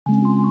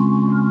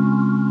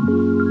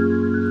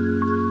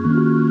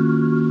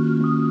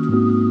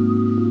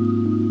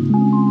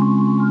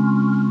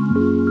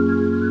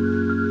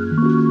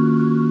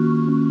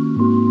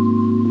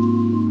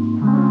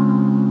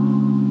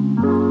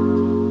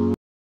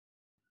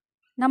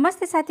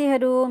नमस्ते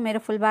साथीहरू, मेरो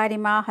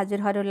फुलबारीमा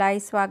हजुरहरूलाई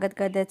स्वागत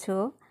गर्दछु।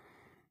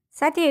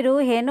 साथीहरू,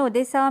 हेर्नु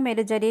हुँदैछ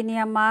मेरो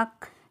जेरेनियममा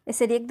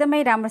यसरी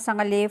एकदमै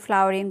राम्रोसँगले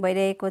फ्लावरिङ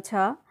भइरहेको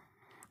छ।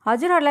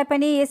 हजुरहरूलाई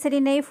पनि यसरी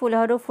नै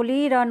फुलहरू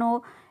फुलिरहनु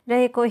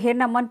रहेको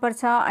हेर्न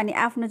मनपर्छ अनि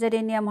आफ्नो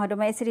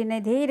जेरेनियमहरूमा यसरी नै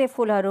धेरै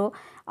फुलहरू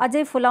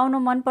अझै फुलाउनु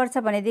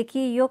मनपर्छ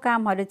भनेदेखि यो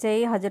कामहरू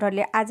चाहिँ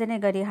हजुरहरूले आज नै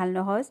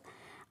गरिहाल्नुहोस्।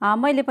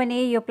 मैले पनि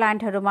यो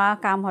प्लान्टहरूमा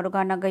कामहरू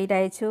गर्न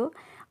गइरहेछु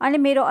अनि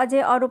मेरो अझै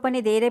अरू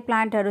पनि धेरै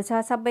प्लान्टहरू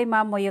छ, सबैमा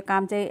म यो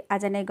काम चाहिँ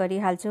आज नै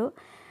गरिहाल्छु।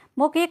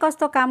 म के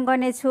कस्तो काम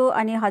गर्नेछु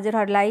अनि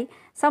हजुरहरूलाई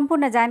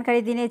सम्पूर्ण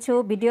जानकारी दिनेछु।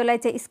 भिडियोलाई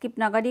चाहिँ स्किप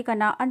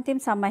नगरिकन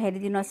अन्तिमसम्म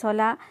हेरिदिनुहोस्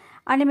होला।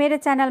 अनि मेरो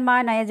च्यानलमा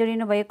नयाँ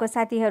जोडिनु भएको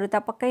साथीहरू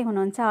त पक्कै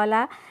हुनुहुन्छ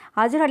होला।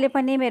 हजुरहरूले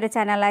पनि मेरो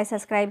च्यानललाई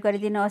सब्स्क्राइब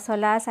गरिदिनुहोस्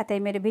होला। साथै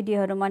मेरो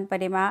भिडियोहरू मन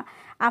परेमा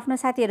आफ्नो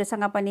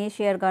साथीहरूसँग पनि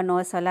सेयर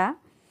गर्नुहोस् होला।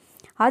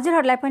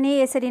 हजुरहरूलाई पनि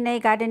यसरी नै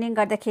गार्डनिङ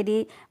गर्दाखेरि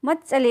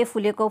मजाले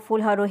फुलेको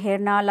फुलहरू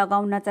हेर्न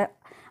लगाउन त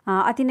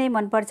अति नै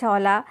मनपर्छ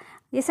होला।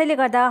 यसैले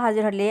गर्दा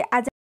हजुरहरूले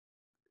आज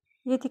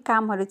यति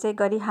कामहरू चाहिँ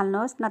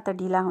गरिहाल्नुहोस्, न त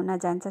ढिला हुन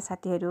जान्छ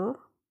साथीहरू।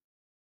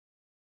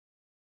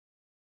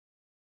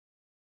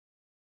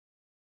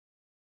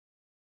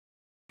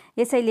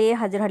 यसैले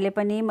हजुरहरूले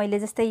पनि मैले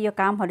जस्तै यो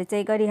कामहरू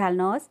चाहिँ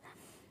गरिहाल्नुहोस्।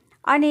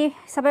 अनि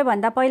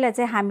सबैभन्दा पहिला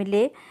चाहिँ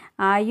हामीले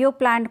यो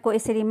प्लान्टको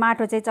यसरी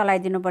माटो चाहिँ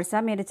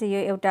चलाइदिनुपर्छ। मेरो चाहिँ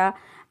यो एउटा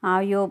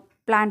यो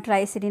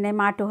प्लान्टलाई यसरी नै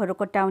माटोहरू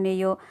कोट्याउने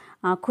यो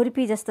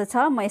खुर्पी जस्तो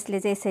छ। म यसले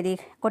चाहिँ यसरी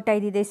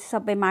कोट्याइदिँदैछु,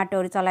 सबै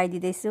माटोहरू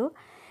चलाइदिँदैछु।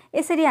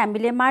 यसरी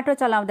हामीले माटो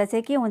चलाउँदा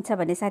चाहिँ के हुन्छ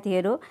भने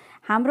साथीहरू,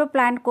 हाम्रो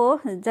प्लान्टको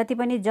जति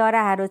पनि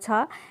जराहरू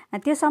छ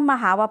त्योसम्म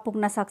हावा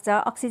पुग्न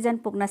सक्छ, अक्सिजन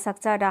पुग्न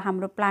सक्छ र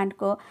हाम्रो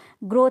प्लान्टको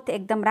ग्रोथ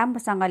एकदम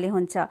राम्रोसँगले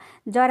हुन्छ,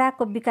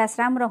 जराको विकास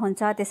राम्रो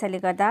हुन्छ। त्यसैले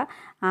गर्दा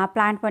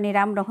प्लान्ट पनि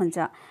राम्रो हुन्छ।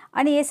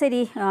 अनि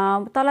यसरी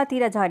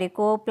तलतिर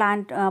झरेको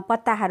प्लान्ट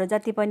पत्ताहरू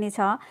जति पनि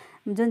छ,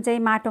 जुन चाहिँ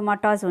माटोमा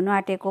टच हुनु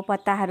आँटेको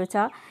पत्ताहरू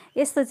छ,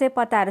 यस्तो चाहिँ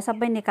पत्ताहरू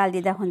सबै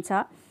निकालिदिँदा हुन्छ।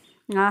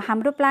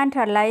 हाम्रो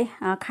प्लान्टहरूलाई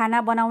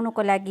खाना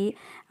बनाउनुको लागि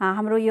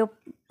हाम्रो यो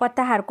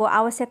पत्ताहरूको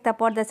आवश्यकता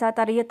पर्दछ।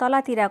 तर यो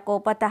तलतिरको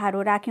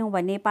पत्ताहरू राख्यौँ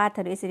भने,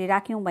 पातहरू यसरी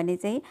राख्यौँ भने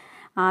चाहिँ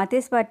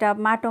त्यसबाट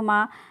माटोमा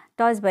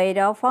टच भएर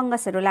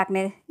फङ्गसहरू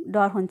लाग्ने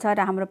डर हुन्छ र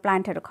हाम्रो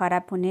प्लान्टहरू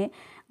खराब हुने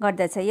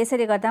गर्दछ।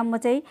 यसरी गर्दा म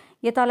चाहिँ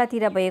यो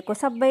तलतिर भएको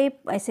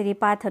सबै यसरी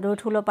पातहरू,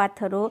 ठुलो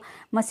पातहरू,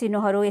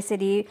 मसिनोहरू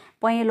यसरी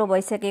पहेँलो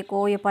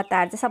भइसकेको यो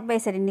पत्ताहरू चाहिँ सबै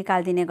यसरी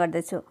निकालिदिने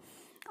गर्दछु।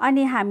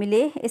 अनि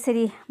हामीले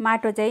यसरी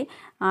माटो चाहिँ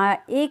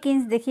 1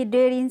 इन्चदेखि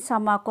 1.5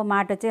 इन्चसम्मको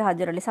माटो चाहिँ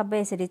हजुरहरूले सबै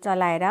यसरी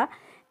चलाएर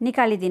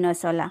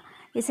निकालिदिनुहोस् होला।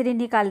 यसरी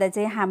निकाल्दा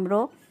चाहिँ हाम्रो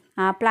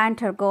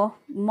प्लान्टहरूको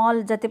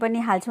मल जति पनि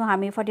हाल्छौँ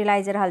हामी,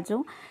 फर्टिलाइजर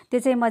हाल्छौँ, त्यो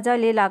चाहिँ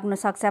मजाले लाग्न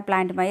सक्छ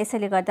प्लान्टमा।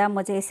 यसैले गर्दा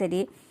म चाहिँ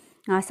यसरी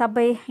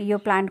सबै यो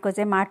प्लान्टको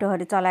चाहिँ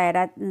माटोहरू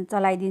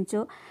चलाइदिन्छु।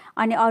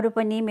 अनि अरू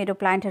पनि मेरो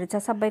प्लान्टहरू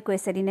छ, सबैको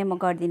यसरी नै म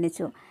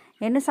गरिदिनेछु।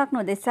 हेर्नु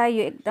सक्नुहुँदैछ,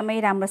 यो एकदमै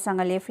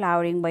राम्रोसँगले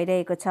फ्लावरिङ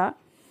भइरहेको छ।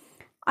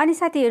 अनि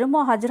साथीहरू,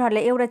 म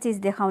हजुरहरूलाई एउटा चिज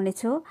देखाउने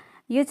छु।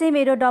 यो चाहिँ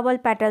मेरो डबल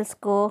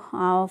पेटल्सको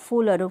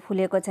फुलहरू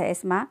फुलेको छ।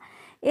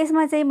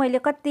 यसमा चाहिँ मैले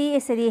कति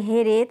यसरी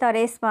हेरेँ, तर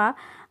यसमा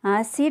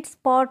सिड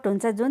स्पट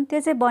हुन्छ जुन, त्यो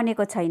चाहिँ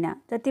बनेको छैन।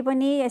 जति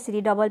पनि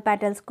यसरी डबल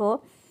पेटल्सको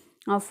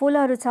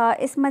फुलहरू छ,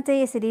 यसमा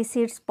चाहिँ यसरी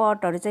सिड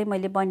स्पटहरू चाहिँ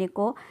मैले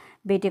बनेको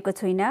भेटेको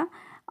छुइनँ।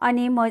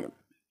 अनि म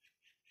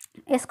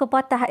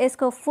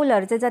यसको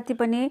फुलहरू चाहिँ जति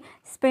पनि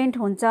स्पेन्ट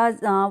हुन्छ,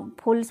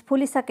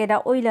 फुलिसकेर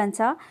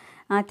ओइलन्छ,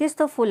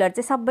 त्यस्तो फुलहरू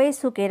चाहिँ सबै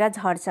सुकेर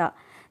झर्छ।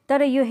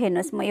 तर यो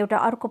हेर्नुहोस्, म एउटा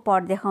अर्को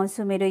पट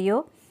देखाउँछु। मेरो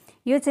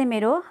यो चाहिँ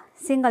मेरो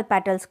सिङ्गल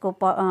पेटल्सको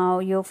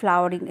यो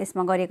फ्लावरिङ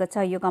यसमा गरेको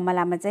छ। यो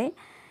गमलामा चाहिँ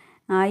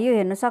यो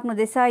हेर्नु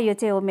सक्नुहुँदैछ, यो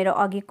चाहिँ हो मेरो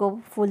अघिको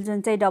फुल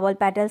जुन चाहिँ डबल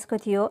पेटल्सको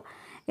थियो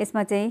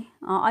यसमा चाहिँ।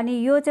 अनि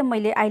यो चाहिँ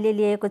मैले अहिले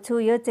लिएको छु,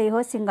 यो चाहिँ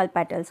हो सिङ्गल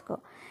पेटल्सको।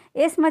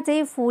 यसमा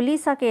चाहिँ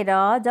फुलिसकेर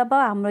जब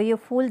हाम्रो यो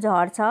फुल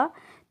झर्छ,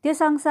 त्यो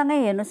सँगसँगै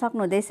हेर्नु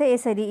सक्नुहुँदैछ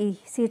यसरी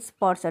सिड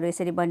स्पट्सहरू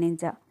यसरी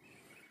बनिन्छ,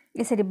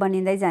 यसरी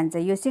बनिँदै जान्छ।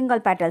 यो सिङ्गल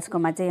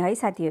पेटल्सकोमा चाहिँ है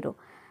साथीहरू।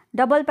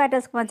 डबल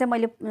पेटल्सकोमा चाहिँ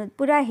मैले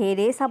पुरा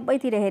हेरेँ,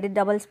 सबैतिर हेरेँ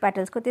डबल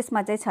पेटल्सको,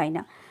 त्यसमा चाहिँ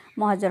छैन।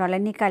 म हजुरहरूलाई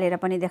निकालेर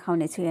पनि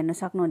देखाउने छु। हेर्नु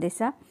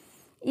सक्नुहुँदैछ,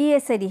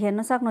 यसरी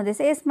हेर्नु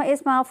सक्नुहुँदैछ।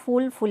 यसमा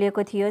फुल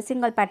फुलेको थियो,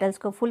 सिङ्गल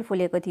पेटल्सको फुल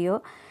फुलेको थियो।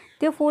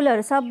 त्यो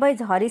फुलहरू सबै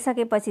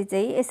झरिसकेपछि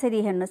चाहिँ यसरी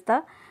हेर्नुहोस्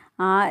त,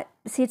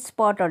 सिड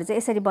स्पटहरू चाहिँ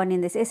यसरी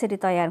बनिँदैछ, यसरी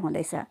तयार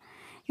हुँदैछ।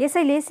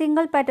 यसैले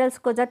सिङ्गल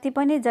पेटल्सको जति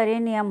पनि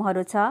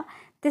जेरेनियमहरू छ,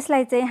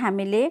 त्यसलाई चाहिँ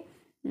हामीले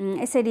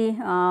यसरी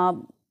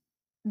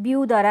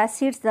बिउद्वारा,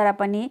 सिड्सद्वारा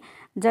पनि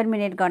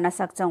जर्मिनेट गर्न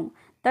सक्छौँ।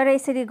 तर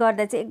यसरी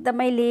गर्दा चाहिँ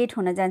एकदमै लेट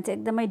हुन जान्छ,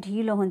 एकदमै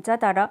ढिलो हुन्छ।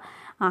 तर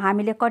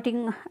हामीले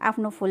कटिङ,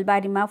 आफ्नो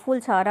फुलबारीमा फुल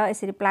छ र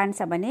यसरी प्लान्ट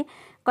छ भने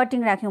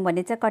कटिङ राख्यौँ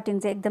भने चाहिँ कटिङ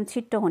चाहिँ एकदम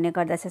छिट्टो हुने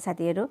गर्दछ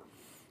साथीहरू।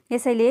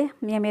 यसैले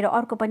यहाँ मेरो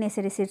अर्को पनि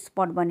यसरी सिड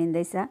स्पट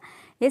बनिँदैछ।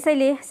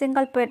 यसैले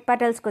सिङ्गल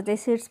पेटल्सको चाहिँ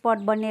सिड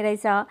स्पट बन्ने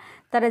रहेछ,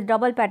 तर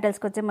डबल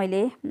पेटल्सको चाहिँ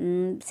मैले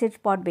सिड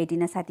स्पट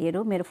भेटिनँ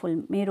साथीहरू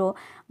मेरो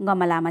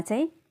गमलामा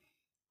चाहिँ।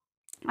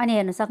 अनि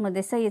हेर्नु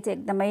सक्नुहुँदैछ, यो चाहिँ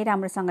एकदमै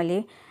राम्रोसँगले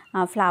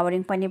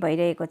फ्लावरिङ पनि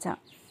भइरहेको छ।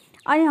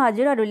 अनि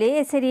हजुरहरूले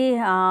यसरी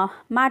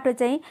माटो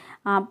चाहिँ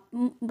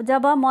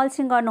जब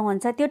मल्चिङ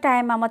गर्नुहुन्छ त्यो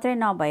टाइममा मात्रै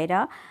नभएर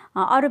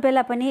अरू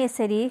बेला पनि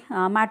यसरी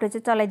माटो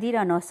चाहिँ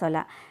चलाइदिइरहनुहोस्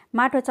होला।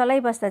 माटो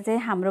चलाइबस्दा चाहिँ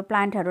हाम्रो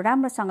प्लान्टहरू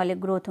राम्रोसँगले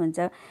ग्रोथ हुन्छ,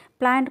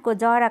 प्लान्टको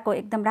जराको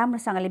एकदम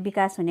राम्रोसँगले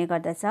विकास हुने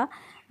गर्दछ।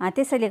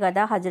 त्यसैले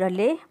गर्दा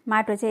हजुरहरूले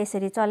माटो चाहिँ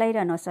यसरी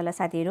चलाइरहनुहोस् होला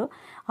साथीहरू।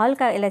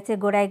 हल्का यसलाई चाहिँ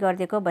गोडाइ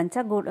गरिदिएको भन्छ,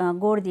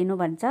 गोड्दिनु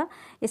भन्छ,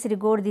 यसरी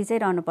गोड्दी चाहिँ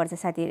रहनुपर्छ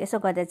साथीहरू। यसो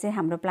गर्दा चाहिँ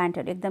हाम्रो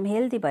प्लान्टहरू एकदम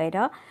हेल्दी भएर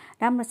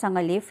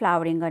राम्रोसँगले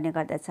फ्लावरिङ गर्ने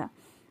गर्दछ।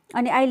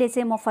 अनि अहिले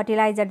चाहिँ म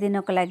फर्टिलाइजर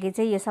दिनको लागि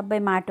चाहिँ यो सबै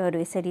माटोहरू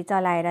यसरी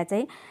चलाएर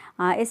चाहिँ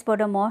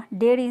यसबाट म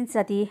 1.5 इन्च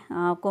जति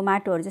को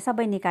माटोहरू चाहिँ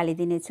सबै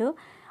निकालिदिनेछु।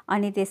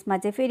 अनि त्यसमा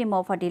चाहिँ फेरि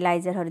म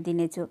फर्टिलाइजरहरू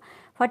दिनेछु।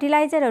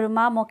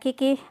 फर्टिलाइजरहरूमा म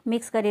के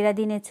मिक्स गरेर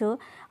दिनेछु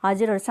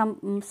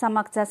हजुरहरू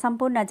समक्ष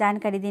सम्पूर्ण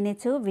जानकारी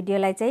दिनेछु।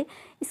 भिडियोलाई चाहिँ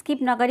स्किप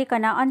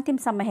नगरिकन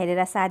अन्तिमसम्म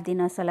हेरेर साथ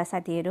दिनुहोस् होला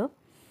साथीहरू।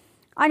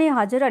 अनि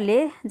हजुरहरूले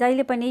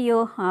जहिले पनि यो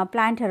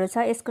प्लान्टहरू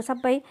छ यसको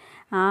सबै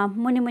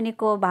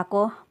मुनिमुनिको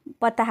भएको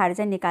पत्ताहरू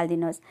चाहिँ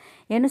निकालिदिनुहोस्।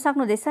 हेर्नु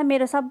सक्नुहुँदैछ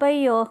मेरो सबै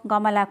यो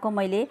गमलाको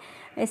मैले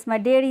यसमा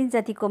 1.5 इन्च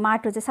जतिको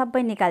माटो चाहिँ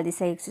सबै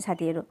निकालिदिइसकेको छु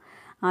साथीहरू।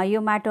 यो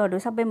माटोहरू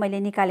सबै मैले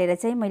निकालेर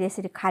चाहिँ मैले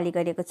यसरी खाली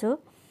गरेको छु।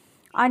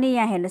 अनि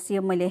यहाँ हेर्नुहोस्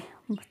यो मैले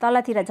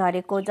तलतिर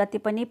झरेको जति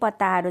पनि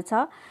पत्ताहरू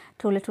छ,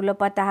 ठुलो ठुलो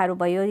पत्ताहरू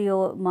भयो, यो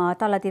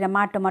तलतिर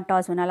माटोमा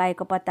टच हुन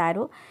लागेको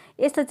पत्ताहरू,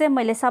 यस्तो चाहिँ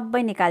मैले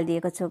सबै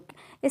निकालिदिएको छु।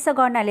 यसो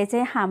गर्नाले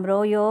चाहिँ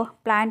हाम्रो यो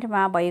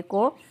प्लान्टमा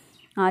भएको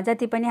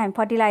जति पनि हामी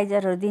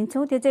फर्टिलाइजरहरू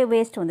दिन्छौँ त्यो चाहिँ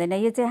वेस्ट हुँदैन।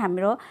 यो चाहिँ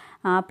हाम्रो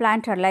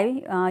प्लान्टहरूलाई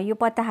यो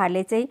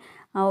पत्ताहरूले चाहिँ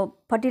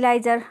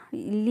फर्टिलाइजर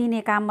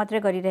लिने काम मात्रै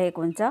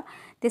गरिरहेको हुन्छ।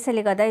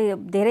 त्यसैले गर्दा यो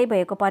धेरै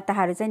भएको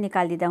पत्ताहरू चाहिँ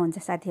निकालिदिँदा हुन्छ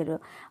साथीहरू।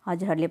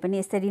 हजुरहरूले पनि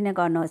यसरी नै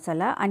गर्नुहोस्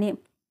होला। अनि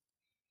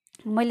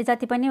मैले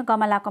जति पनि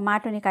गमलाको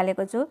माटो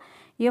निकालेको छु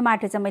यो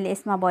माटो चाहिँ मैले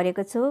यसमा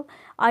भरेको छु।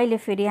 अहिले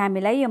फेरि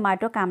हामीलाई यो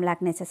माटो काम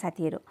लाग्नेछ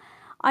साथीहरू।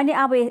 अनि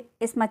अब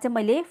यसमा चाहिँ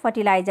मैले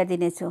फर्टिलाइजर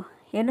दिनेछु।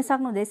 हेर्नु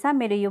सक्नुहुँदैछ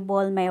मेरो यो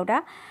बोलमा एउटा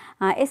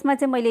यसमा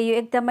चाहिँ मैले यो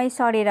एकदमै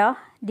सडेर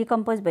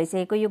डिकम्पोज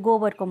भइसकेको यो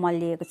गोबरको मल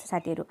लिएको छु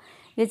साथीहरू।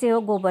 यो चाहिँ हो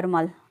गोबर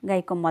मल,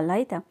 गाईको मल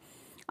है त।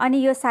 अनि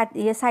यो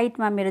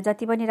साइडमा मेरो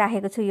जति पनि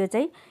राखेको छु यो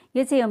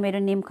चाहिँ हो मेरो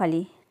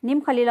निमखली।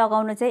 निमखली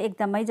लगाउनु चाहिँ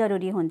एकदमै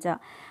जरुरी हुन्छ।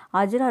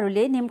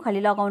 हजुरहरूले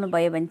निमखली लगाउनु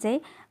भयो भने चाहिँ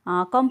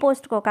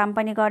कम्पोस्टको काम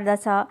पनि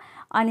गर्दछ।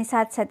 अनि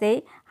साथसाथै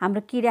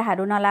हाम्रो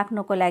किराहरू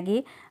नलाग्नुको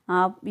लागि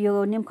यो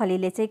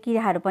निमखलीले चाहिँ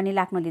किराहरू पनि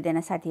लाग्नु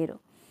दिँदैन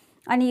साथीहरू।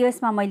 अनि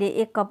यसमा मैले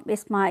एक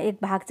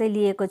भाग चाहिँ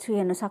लिएको छु।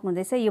 हेर्नु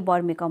सक्नुहुँदैछ यो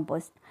भर्मी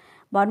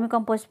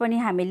कम्पोस्ट पनि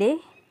हामीले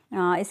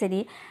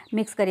यसरी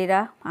मिक्स गरेर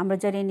हाम्रो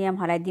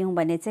जेरेनियमहरूलाई दिउँ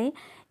भने चाहिँ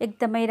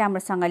एकदमै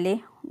राम्रोसँगले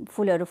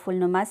फुलहरू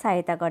फुल्नुमा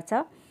सहायता गर्छ।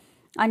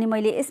 अनि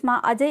मैले यसमा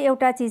अझै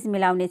एउटा चिज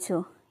मिलाउने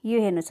छु। यो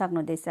हेर्नु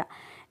सक्नुहुँदैछ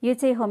यो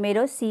चाहिँ हो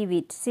मेरो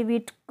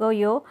सिविडको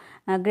यो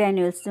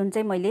ग्रेन्युल्स, जुन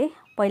चाहिँ मैले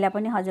पहिला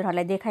पनि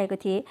हजुरहरूलाई देखाएको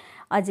थिएँ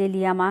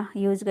अजेलियामा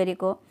युज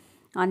गरेको।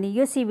 अनि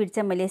यो सिविड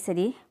चाहिँ मैले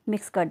यसरी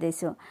मिक्स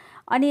गर्दैछु।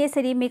 अनि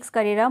यसरी मिक्स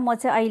गरेर म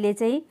चाहिँ अहिले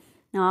चाहिँ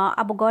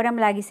अब गरम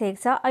लागिसकेको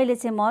छ, अहिले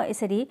चाहिँ म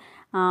यसरी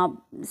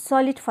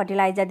सलिड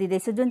फर्टिलाइजर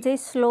दिँदैछु, जुन चाहिँ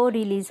स्लो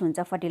रिलिज हुन्छ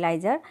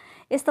फर्टिलाइजर।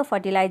 यस्तो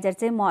फर्टिलाइजर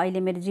चाहिँ म अहिले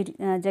मेरो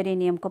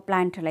जेरेनियमको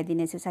प्लान्टहरूलाई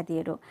दिनेछु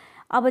साथीहरू।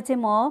 अब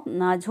चाहिँ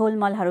म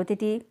झोलमलहरू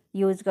त्यति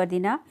युज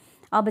गर्दिनँ।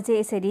 अब चाहिँ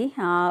यसरी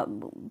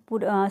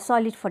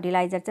सलिड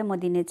फर्टिलाइजर चाहिँ म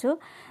दिनेछु,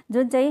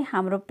 जुन चाहिँ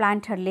हाम्रो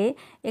प्लान्टहरूले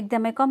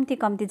एकदमै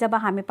कम्ती जब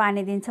हामी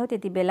पानी दिन्छौँ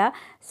त्यति बेला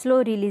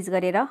स्लो रिलिज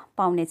गरेर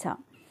पाउनेछ।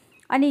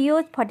 अनि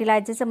यो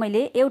फर्टिलाइजर चाहिँ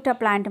मैले एउटा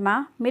प्लान्टमा,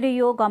 मेरो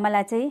यो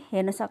गमला चाहिँ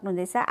हेर्नु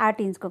सक्नुहुँदैछ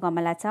 8 इन्चको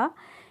गमला छ।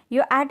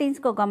 यो 8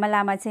 इन्चको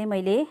गमलामा चाहिँ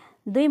मैले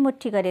 2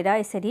 मुट्ठी गरेर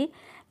यसरी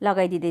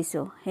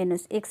लगाइदिँदैछु।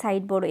 हेर्नुहोस् एक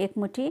साइडबाट 1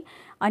 मुट्ठी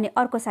अनि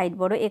अर्को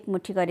साइडबाट 1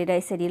 मुट्ठी गरेर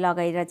यसरी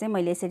लगाएर चाहिँ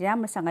मैले यसरी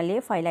राम्रोसँगले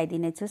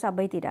फैलाइदिनेछु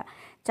सबैतिर,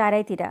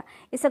 चारैतिर।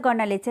 यसो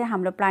गर्नाले चाहिँ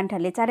हाम्रो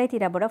प्लान्टहरूले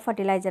चारैतिरबाट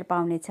फर्टिलाइजर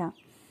पाउनेछ।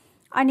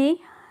 अनि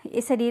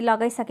यसरी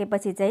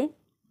लगाइसकेपछि चाहिँ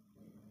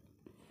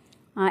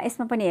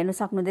यसमा पनि हेर्नु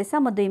सक्नुहुँदैछ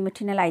म 2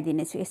 मुट्ठी नै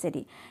लगाइदिनेछु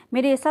यसरी।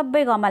 मेरो यो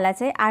सबै गमला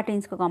चाहिँ 8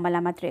 इन्चको गमला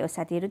मात्रै हो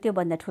साथीहरू,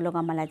 त्योभन्दा ठुलो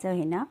गमला चाहिँ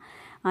होइन।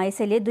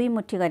 यसैले 2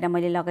 मुट्ठी गरेर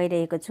मैले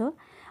लगाइरहेको छु।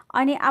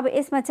 अनि अब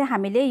यसमा चाहिँ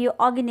हामीले यो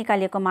अघि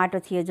निकालेको माटो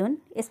थियो जुन,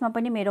 यसमा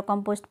पनि मेरो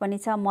कम्पोस्ट पनि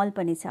छ, मल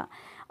पनि छ।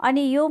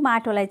 अनि यो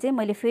माटोलाई चाहिँ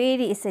मैले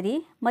फेरि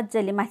यसरी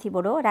मजाले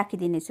माथिबाट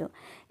राखिदिनेछु।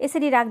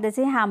 यसरी राख्दा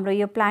चाहिँ हाम्रो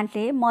यो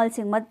प्लान्टले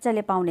मल्चिङ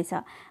मजाले पाउनेछ।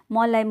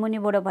 मललाई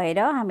मुनिबाट भएर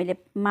हामीले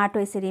माटो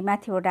यसरी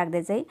माथिबाट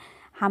राख्दा चाहिँ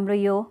हाम्रो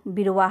यो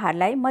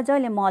बिरुवाहरूलाई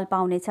मजाले मल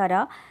पाउनेछ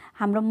र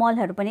हाम्रो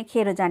मलहरू पनि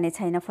खेरो जाने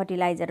छैन।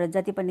 फर्टिलाइजरहरू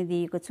जति पनि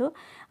दिएको छु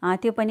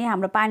त्यो पनि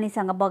हाम्रो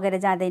पानीसँग बगेर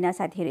जाँदैन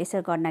साथीहरू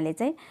यसो गर्नाले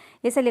चाहिँ।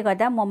 यसैले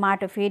गर्दा म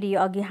माटो फेरि यो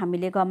अघि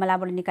हामीले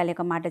गमलाबाट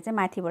निकालेको माटो चाहिँ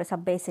माथिबाट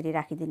सबै यसरी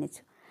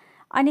राखिदिनेछु।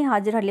 अनि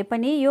हजुरहरूले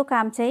पनि यो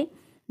काम चाहिँ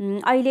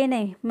अहिले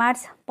नै मार्च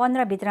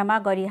 15 भित्रमा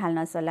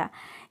गरिहाल्नुहोस् होला।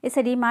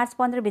 यसरी मार्च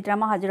 15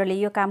 भित्रमा हजुरहरूले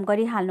यो काम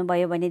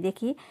गरिहाल्नुभयो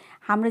भनेदेखि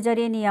हाम्रो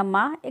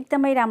जेरेनियममा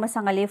एकदमै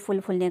राम्रोसँगले फुल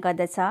फुल्ने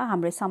गर्दछ।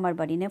 हाम्रो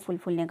समरभरि नै फुल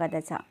फुल्ने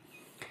गर्दछ।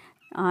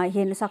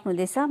 हेर्नु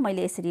सक्नुहुँदैछ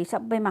मैले यसरी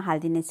सबैमा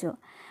हालिदिनेछु।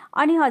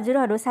 अनि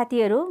हजुरहरू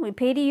साथीहरू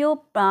फेरि यो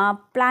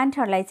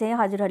प्लान्टहरूलाई चाहिँ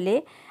हजुरहरूले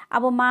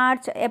अब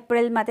मार्च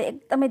अप्रिलमा त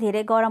एकदमै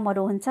धेरै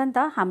गरमहरू हुन्छ नि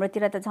त,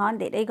 हाम्रोतिर त झन्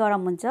धेरै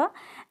गरम हुन्छ।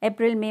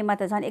 अप्रिल मेमा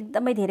त झन्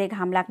एकदमै धेरै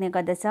घाम लाग्ने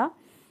गर्दछ।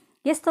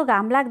 यस्तो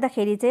घाम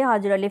लाग्दाखेरि चाहिँ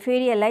हजुरहरूले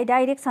फेरि यसलाई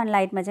डाइरेक्ट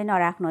सनलाइटमा चाहिँ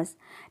नराख्नुहोस्,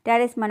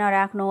 टेरेसमा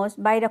नराख्नुहोस्,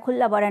 बाहिर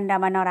खुल्ला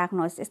बरन्डामा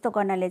नराख्नुहोस्। यस्तो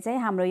गर्नाले चाहिँ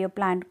हाम्रो यो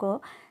प्लान्टको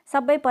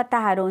सबै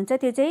पत्ताहरू हुन्छ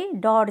त्यो चाहिँ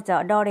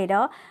डढेर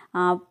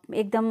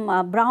एकदम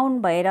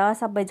ब्राउन भएर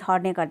सबै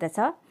झर्ने गर्दछ।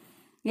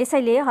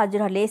 यसैले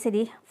हजुरहरूले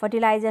यसरी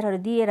फर्टिलाइजरहरू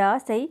दिएर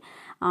चाहिँ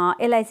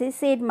यसलाई चाहिँ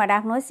सेडमा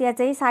राख्नुहोस् या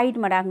चाहिँ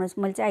साइडमा राख्नुहोस्।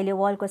 मैले चाहिँ अहिले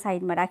वलको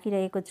साइडमा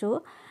राखिरहेको छु,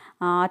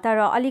 तर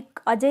अलिक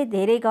अझै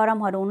धेरै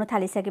गरमहरू हुन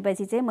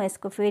थालिसकेपछि चाहिँ म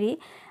यसको फेरि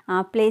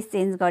प्लेस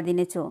चेन्ज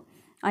गरिदिनेछु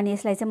अनि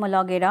यसलाई चाहिँ म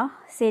लगेर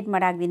सेडमा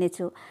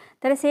राखिदिनेछु।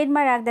 तर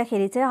सेडमा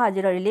राख्दाखेरि चाहिँ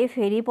हजुरहरूले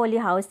फेरि पोली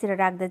हाउसतिर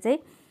राख्दा चाहिँ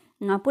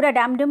पुरा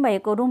डामडुम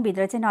भएको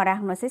रुमभित्र चाहिँ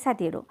नराख्नुहोस् है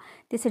साथीहरू।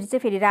 त्यसरी चाहिँ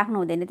फेरि राख्नु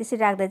हुँदैन, त्यसरी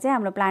राख्दा चाहिँ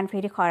हाम्रो प्लान्ट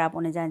फेरि खराब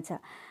हुन जान्छ।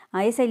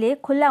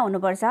 यसैले खुल्ला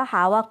हुनुपर्छ,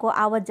 हावाको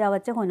आवत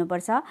जावत चाहिँ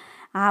हुनुपर्छ।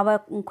 हावा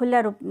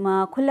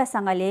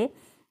खुल्लासँगले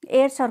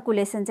एयर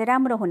सर्कुलेसन चाहिँ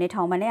राम्रो हुने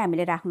ठाउँमा नै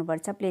हामीले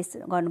राख्नुपर्छ,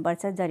 प्लेस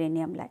गर्नुपर्छ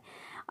जेरेनियमलाई।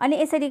 अनि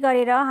यसरी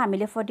गरेर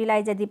हामीले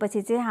फर्टिलाइजर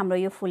दिएपछि चाहिँ हाम्रो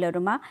यो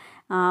फुलहरूमा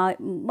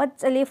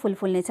मजाले फुल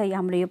फुल्ने छ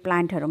हाम्रो यो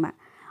प्लान्टहरूमा।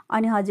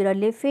 अनि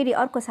हजुरहरूले फेरि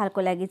अर्को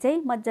सालको लागि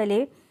चाहिँ मजाले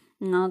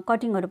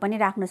कटिङहरू पनि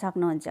राख्न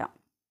सक्नुहुन्छ।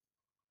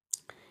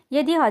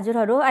 यदि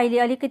हजुरहरू अहिले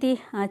अलिकति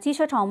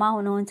चिसो ठाउँमा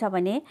हुनुहुन्छ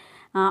भने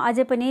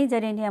अझै पनि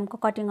जेरेनियमको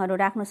कटिङहरू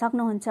राख्न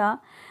सक्नुहुन्छ।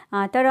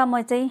 तर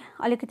म चाहिँ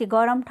अलिकति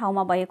गरम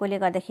ठाउँमा भएकोले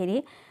गर्दाखेरि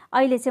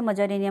अहिले चाहिँ म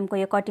जेरेनियमको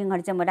यो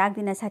कटिङहरू चाहिँ म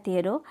राख्दिनँ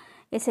साथीहरू।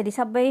 यसरी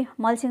सबै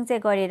मल्चिङ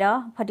चाहिँ गरेर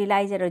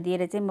फर्टिलाइजरहरू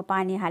दिएर चाहिँ म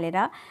पानी हालेर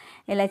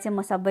यसलाई चाहिँ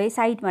म सबै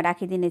साइडमा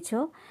राखिदिनेछु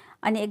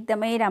अनि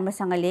एकदमै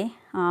राम्रोसँगले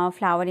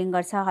फ्लावरिङ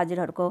गर्छ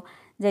हजुरहरूको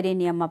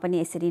जेरेनियममा पनि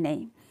यसरी नै।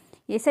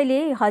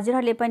 यसैले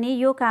हजुरहरूले पनि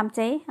यो काम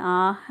चाहिँ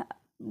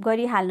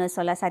गरिहाल्नुहोस्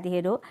होला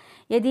साथीहरू।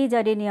 यदि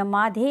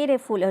जेरेनियममा धेरै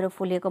फुलहरू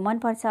फुलेको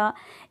मनपर्छ,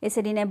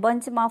 यसरी नै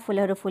बन्चमा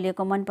फुलहरू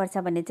फुलेको मनपर्छ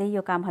भने चाहिँ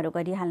यो कामहरू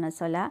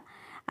गरिहाल्नुहोस् होला।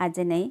 आज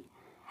नै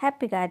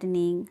ह्याप्पी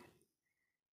गार्डनिङ।